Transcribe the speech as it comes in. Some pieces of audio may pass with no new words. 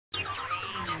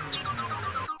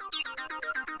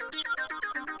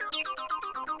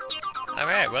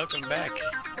Alright, welcome back.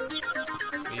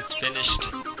 We've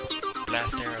finished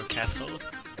Last Arrow Castle,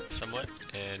 somewhat,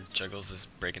 and Juggles is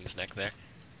breaking his neck there.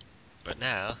 But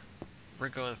now, we're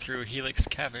going through Helix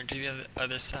Cavern to the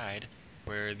other side,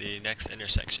 where the next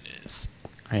intersection is.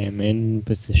 I am in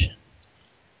position.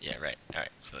 Yeah, right. Alright,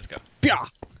 so let's go. Yeah.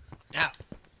 Now!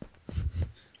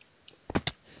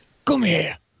 Come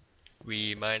here!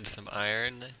 We mined some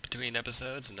iron between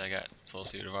episodes, and I got full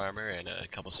suit of armor and a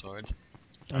couple swords.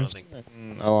 I don't It's think...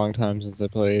 been a long time since I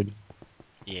played.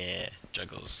 Yeah,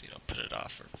 Juggles, put it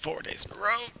off for 4 days in a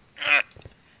row.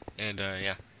 And,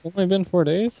 yeah. It's only been 4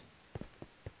 days?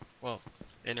 Well,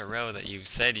 in a row that you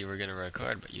said you were going to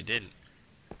record, but you didn't.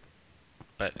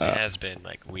 But it has been,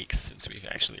 like, weeks since we've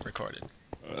actually recorded.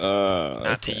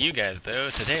 Not to you guys,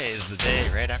 though. Today is the day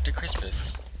right after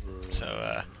Christmas.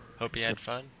 So, hope you had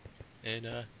fun.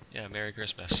 And, yeah, Merry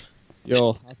Christmas.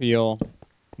 Yol, happy Yol.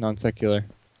 Non-secular.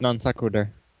 Non-sequitur.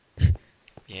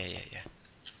 Yeah.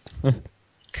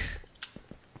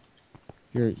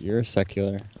 You're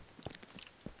secular.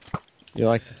 You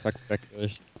like to suck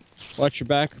seculars. Watch your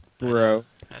back, bro.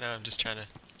 I know, I'm just trying to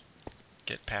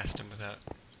get past him without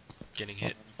getting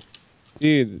hit.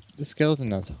 Dude, the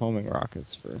skeleton has homing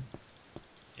rockets for...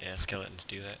 Yeah, skeletons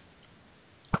do that.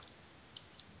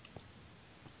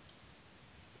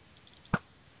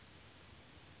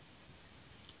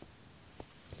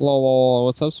 Lol,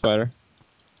 what's up, spider?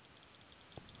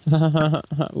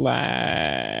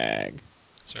 Lag.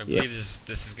 So I believe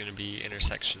this is going to be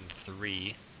intersection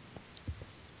 3.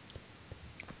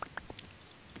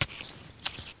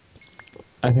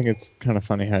 I think it's kind of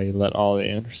funny how you let all the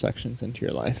intersections into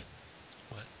your life.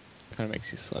 What? Kind of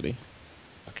makes you slutty.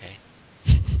 Okay.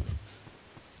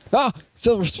 Ah!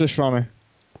 Silver fish spawner.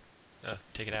 Oh,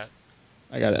 take it out.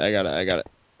 I got it.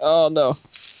 Oh no.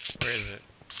 Where is it?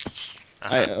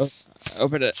 I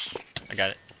opened it. I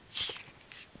got it.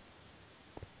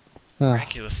 Ah,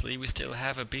 Miraculously, we still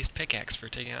have a beast pickaxe for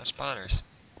taking out spawners.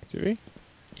 do we?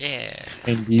 Yeah,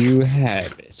 And you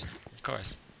have it. of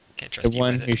course. Can't trust The you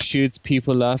one with who it. shoots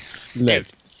people up. Look.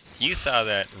 You saw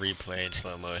that replay in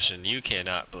slow motion. You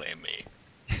cannot blame me.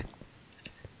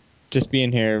 Just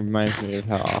being here reminds me of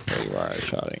how awful you are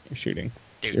at shooting.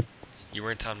 Dude, you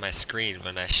weren't on my screen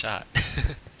when I shot.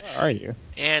 Where are you?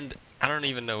 And I don't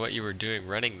even know what you were doing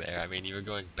running there. I mean, you were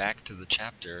going back to the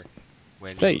chapter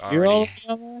when Is that you you all already...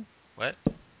 the way down there? What?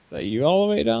 Is that you all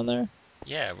the way down there?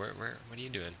 Yeah, what are you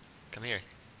doing? Come here.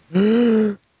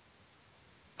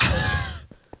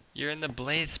 You're in the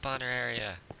blaze spawner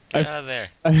area. Get out of there.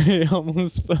 I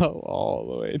almost fell all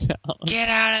the way down. Get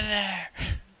out of there!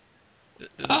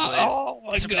 There's a blaze. Oh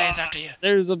my There's a God. blaze after you.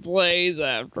 There's a blaze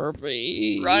after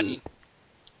me. Run!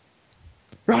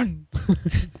 Run!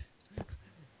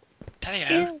 Tell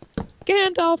you.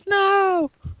 Gandalf,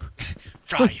 no!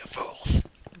 Fry, you fools!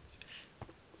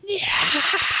 Yeah!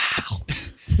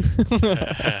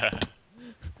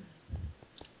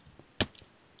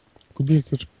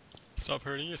 Stop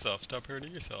hurting yourself. Stop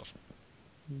hurting yourself.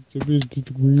 I I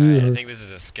think this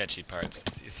is a sketchy part.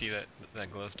 You see that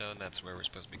glowstone? That's where we're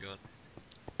supposed to be going.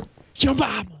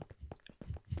 Shabam!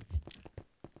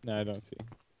 No, I don't see.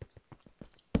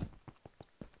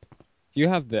 Do you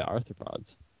have the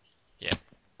arthropods? Yeah.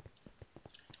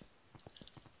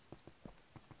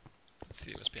 Let's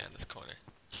see what's behind this corner.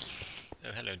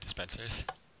 Oh, hello, dispensers.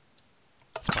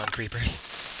 Spawn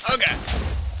creepers. Oh god!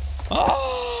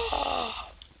 Oh!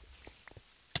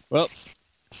 Well,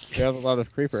 we have a lot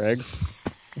of creeper eggs.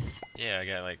 Yeah, I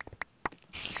got like...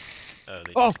 Oh,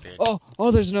 they disappeared.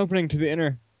 Oh, there's an opening to the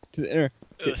inner. Ugh,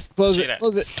 Close let's it,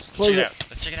 close it, close it.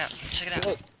 Let's check it out. Let's check it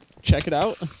out. Check it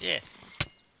out? Yeah.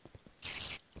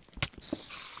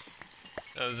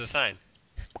 Oh, there's a sign.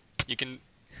 You can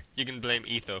blame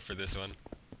Etho for this one.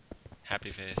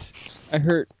 Happy face. I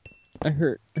hurt.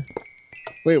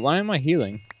 Wait, why am I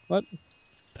healing? What?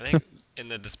 I think in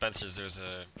the dispensers there's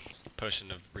a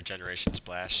potion of regeneration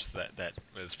splash that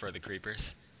was for the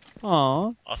creepers.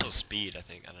 Aw. Also speed, I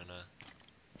think. I don't know.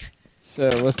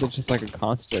 So, was it just like a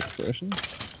constant explosion?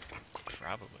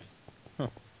 Probably.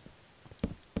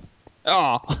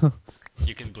 Oh!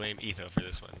 You can blame Etho for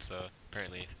this one, so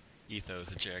apparently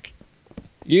Etho's a jerk.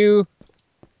 You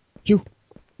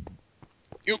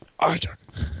are a jerk.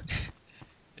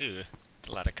 Ew,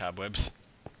 a lot of cobwebs.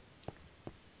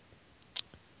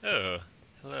 Oh,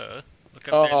 hello. Look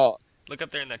up there. Look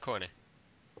up there in that corner.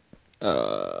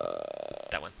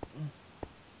 That one.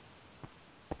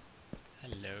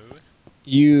 Hello.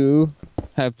 You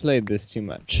have played this too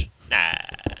much. Nah.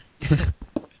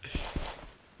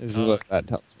 This is what that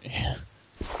tells me.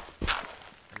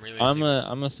 I'm really I'm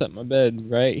gonna set my bed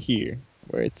right here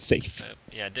where it's safe.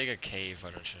 yeah, dig a cave,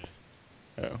 why don't you?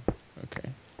 Oh, okay.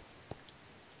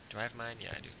 Do I have mine?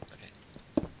 Yeah, I do. Okay.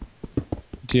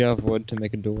 Do you have wood to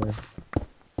make a door?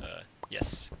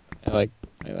 Yes. I like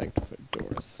to put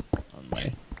doors on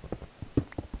my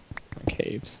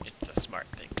caves. It's a smart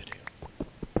thing to do.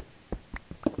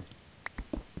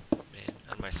 Man,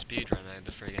 on my speed run I had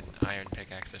the friggin' iron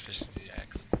pickaxe efficiency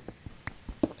axe.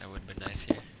 That would've been nice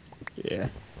here. Yeah.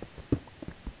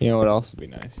 You know what else would be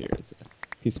nice here is a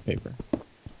piece of paper.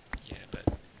 Yeah, but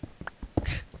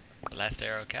the last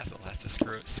Arrow Castle has to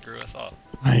screw us all.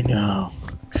 I know.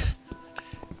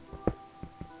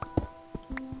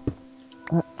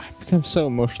 I've become so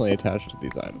emotionally attached to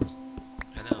these items.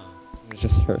 I know. It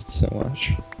just hurts so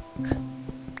much.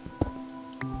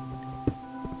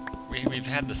 We've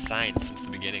had the sign since the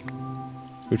beginning.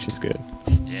 Which is good.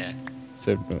 Yeah.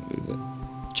 So don't lose it.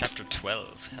 Chapter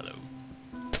 12. Hello.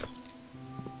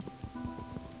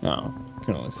 No, you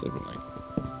can only sleep at night.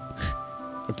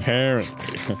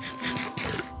 Apparently.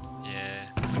 Yeah.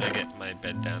 When I get my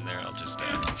bed down there, I'll just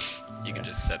you can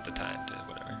just set the time to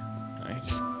whatever.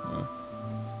 Nice. Oh.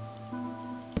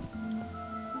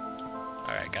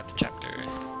 Alright, got the chapter.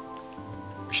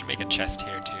 We should make a chest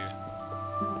here too.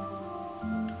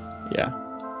 Yeah.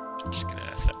 I'm just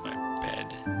gonna set my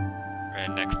bed right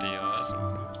next to yours.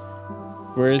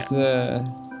 Where's the...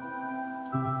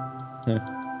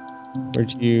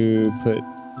 Where'd you put...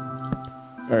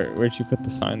 Or where'd you put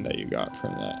the sign that you got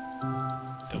from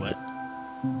that? The what?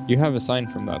 You have a sign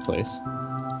from that place.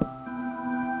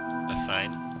 A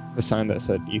sign? The sign that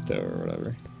said Etho or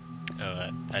whatever. Oh,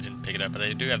 I didn't pick it up, but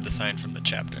I do have the sign from the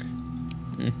chapter.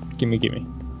 Gimme.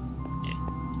 Yeah.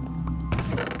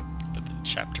 Put the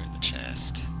chapter in the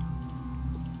chest.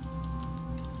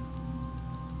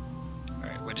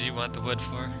 Alright, what did you want the wood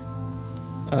for?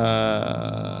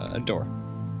 A door.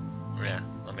 Oh, yeah,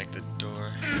 I'll make the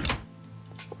door.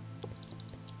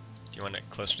 Do you want it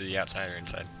closer to the outside or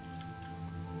inside?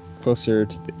 Closer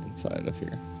to the inside of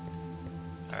here.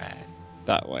 Alright.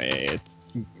 That way,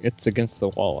 it's against the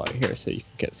wall out here, so you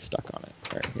can get stuck on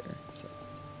it right here. So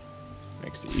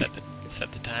makes it easy.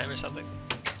 Set the time or something?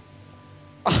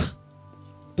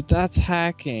 But that's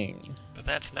hacking. But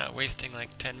that's not wasting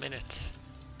like 10 minutes.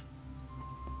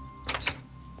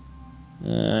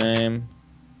 I'm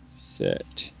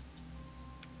set.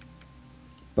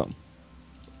 Boom.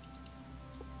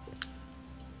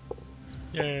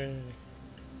 Yay!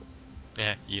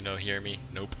 Yeah, hear me?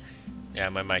 Nope. Yeah,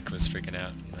 my mic was freaking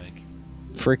out. Like,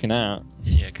 Freaking out.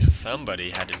 yeah, 'cause somebody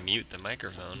had to mute the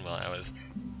microphone while I was...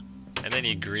 And then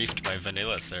he griefed my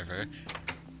vanilla server.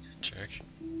 Jerk.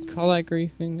 Call that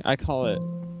griefing? I call it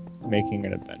making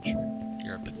an adventure.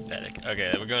 You're pathetic.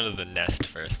 Okay, we're going to the nest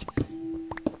first.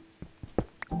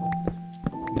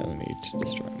 No need to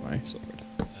destroy my sword.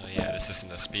 Oh yeah, this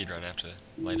isn't a speedrun, I have to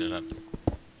light it up.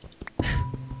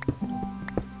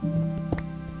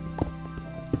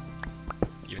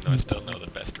 Even though I still know the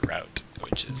best route,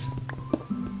 which is...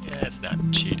 Yeah, it's not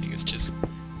cheating, it's just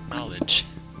knowledge.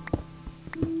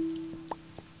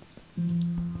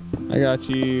 I got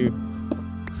you.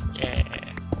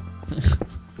 Yeah.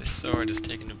 This sword is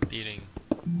taking a beating.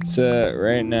 So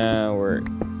right now we're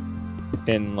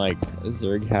in like a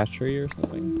Zerg hatchery or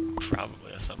something.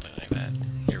 Probably something like that.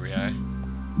 Here we are.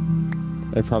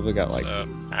 They probably got like... So,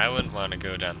 I wouldn't want to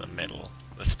go down the middle.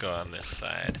 Let's go on this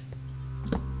side.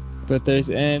 But there's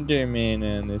Enderman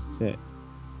on this set.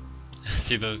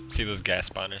 See those gas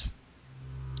spawners?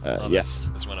 Yes.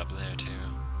 There's one up there too.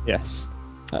 Yes.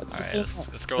 Alright,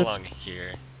 let's go along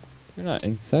here. They're not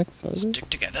insects, are they? Stick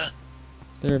together.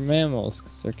 They're mammals,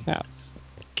 because they're cats.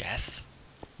 Gas?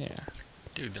 Yeah.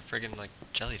 Dude, they're friggin' like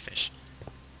jellyfish.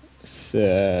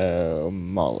 So...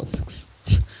 mollusks.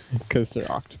 Because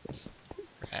they're octopus.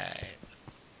 Right.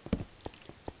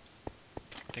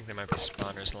 I think there might be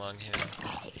spawners along here.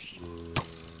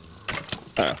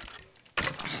 Oh.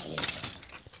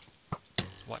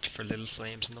 Watch for little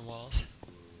flames in the walls.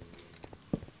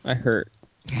 I hurt.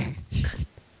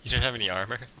 You don't have any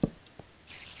armor?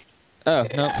 Oh,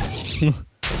 no. Okay.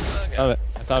 I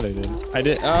thought I did. I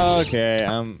did. Oh, okay.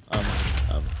 I'm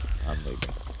leaving.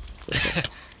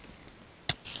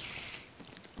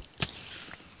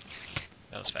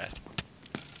 That was fast.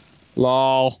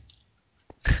 LOL.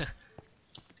 Where's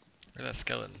that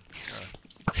skeleton? Oh.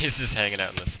 He's just hanging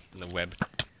out in the web.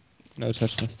 No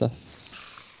touch my stuff.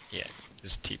 Yeah,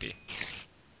 just TP.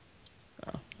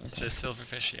 Oh, Is okay. this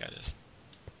silverfish? Yeah, it is.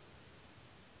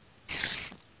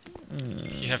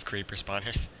 You have creeper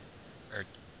spawners? Or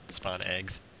spawn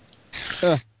eggs?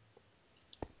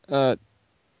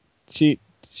 Cheap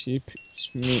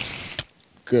meat.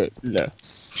 Good. No.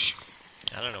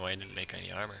 I don't know why I didn't make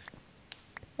any armor.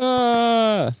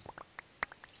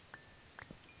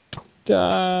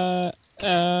 Die.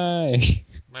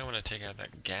 Might want to take out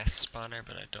that gas spawner,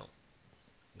 but I don't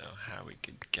know how we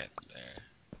could get there.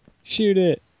 Shoot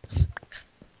it.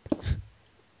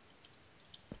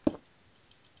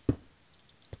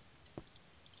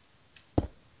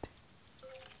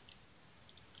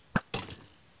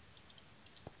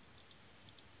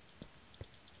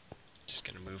 Just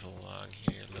gonna move along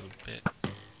here a little bit.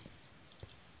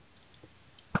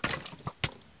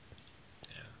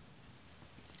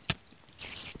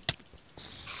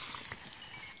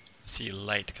 See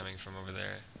light coming from over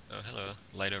there. Oh, hello.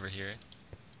 Light over here.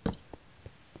 I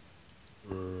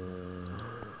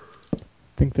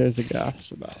think there's a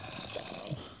gas about.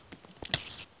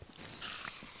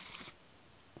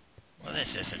 Well,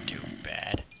 this isn't too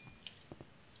bad.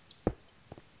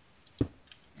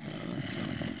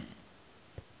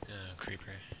 Oh,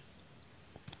 creeper.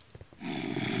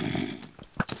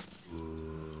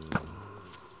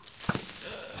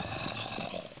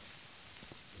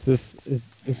 Is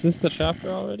this the chapter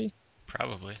already?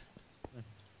 Probably.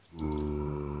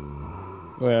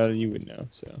 Well, you would know,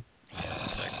 so. Yeah,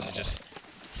 so let me just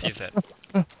see if that...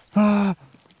 Oh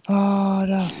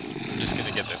no! I'm just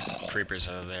gonna get the creepers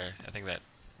out of there. I think that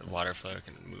the water flow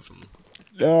can move them.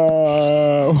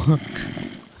 No!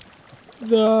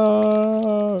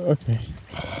 No! Okay.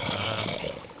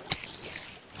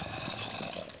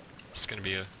 It's gonna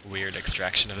be a weird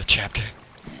extraction of the chapter.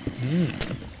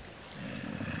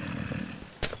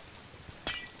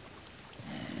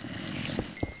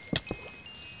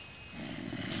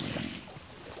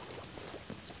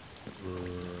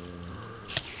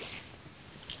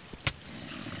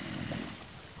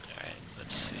 Alright,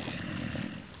 let's see.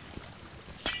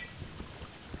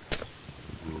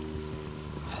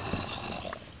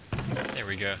 There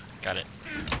we go. Got it.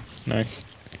 Nice.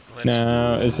 Let's,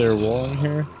 Now, is there a wall in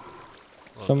here?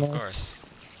 well, somewhere? of course.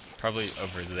 Probably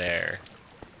over there.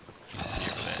 You can see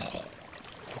over there.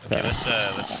 Okay,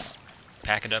 let's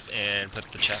pack it up and put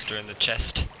the chapter in the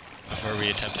chest before we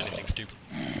attempt anything stupid.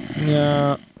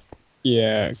 No.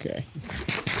 Yeah, okay.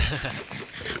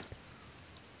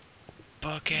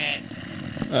 Book it!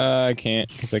 I can't,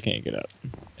 because I can't get up.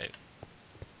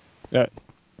 Hey.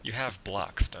 You have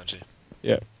blocks, don't you?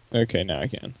 Yep. Okay, now I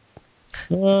can.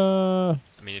 I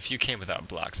mean, if you came without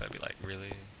blocks, I'd be like,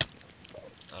 really?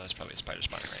 Oh, there's probably a spider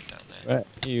spawner right down there. What?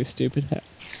 You stupid hat.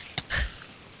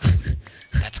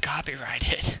 That's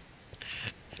copyrighted.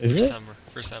 Is it?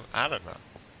 For some, I don't know.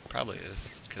 Probably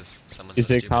is, because someone's Is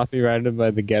so it stupid. copyrighted by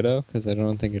the ghetto? Because I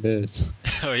don't think it is.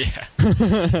 Oh yeah.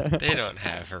 They don't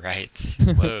have rights.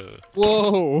 Whoa.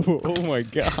 Whoa! Oh my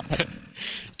god.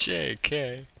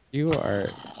 JK. You are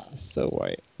so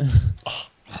white.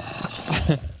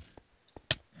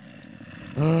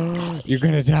 You're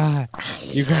gonna die.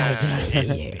 You're gonna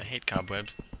die. I hate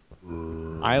cobwebs.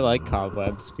 I like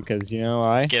cobwebs because you know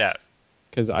why? Get out.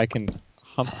 Because I can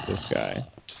hump this guy.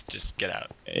 Just get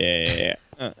out. Yeah.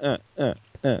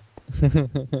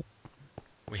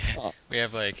 We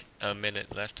have like a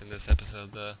minute left in this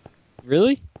episode though.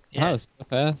 Really? Yeah. Wow, so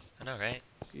fast. I know, right?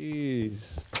 Jeez.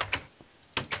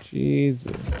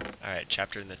 Jesus. Alright,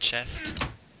 chapter in the chest.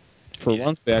 For Yeah.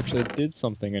 once, we actually did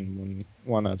something in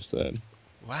one episode.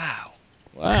 Wow.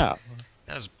 Wow.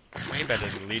 That was way better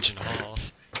than Legion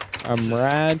Halls.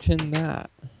 Imagine that.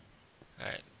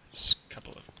 Alright, just a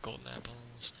couple of golden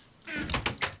apples.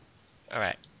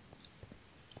 Alright.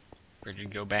 Ready to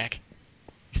go back?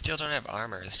 You still don't have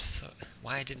armor. It's just so...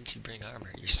 Why didn't you bring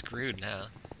armor? You're screwed now.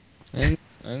 I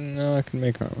know I can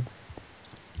make armor.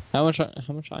 How much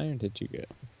iron did you get?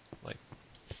 Like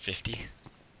 50.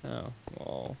 Oh,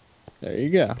 well, there you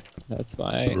go. That's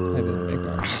why I didn't make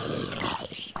armor.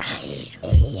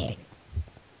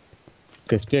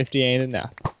 Because 50 ain't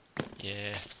enough.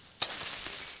 Yeah.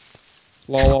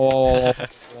 Lol.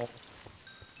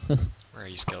 Where are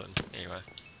you, skeleton? There you are.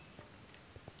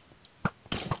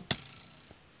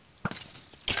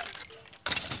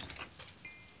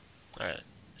 Alright,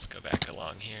 let's go back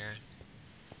along here.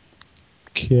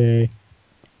 Okay.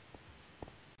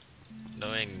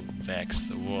 Knowing Vex,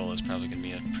 the wool is probably going to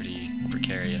be a pretty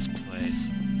precarious place.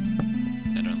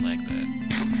 I don't like that.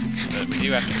 But we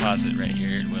do have to pause it right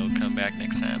here, and we'll come back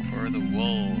next time for the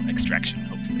wool extraction,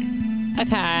 hopefully.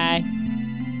 Okay.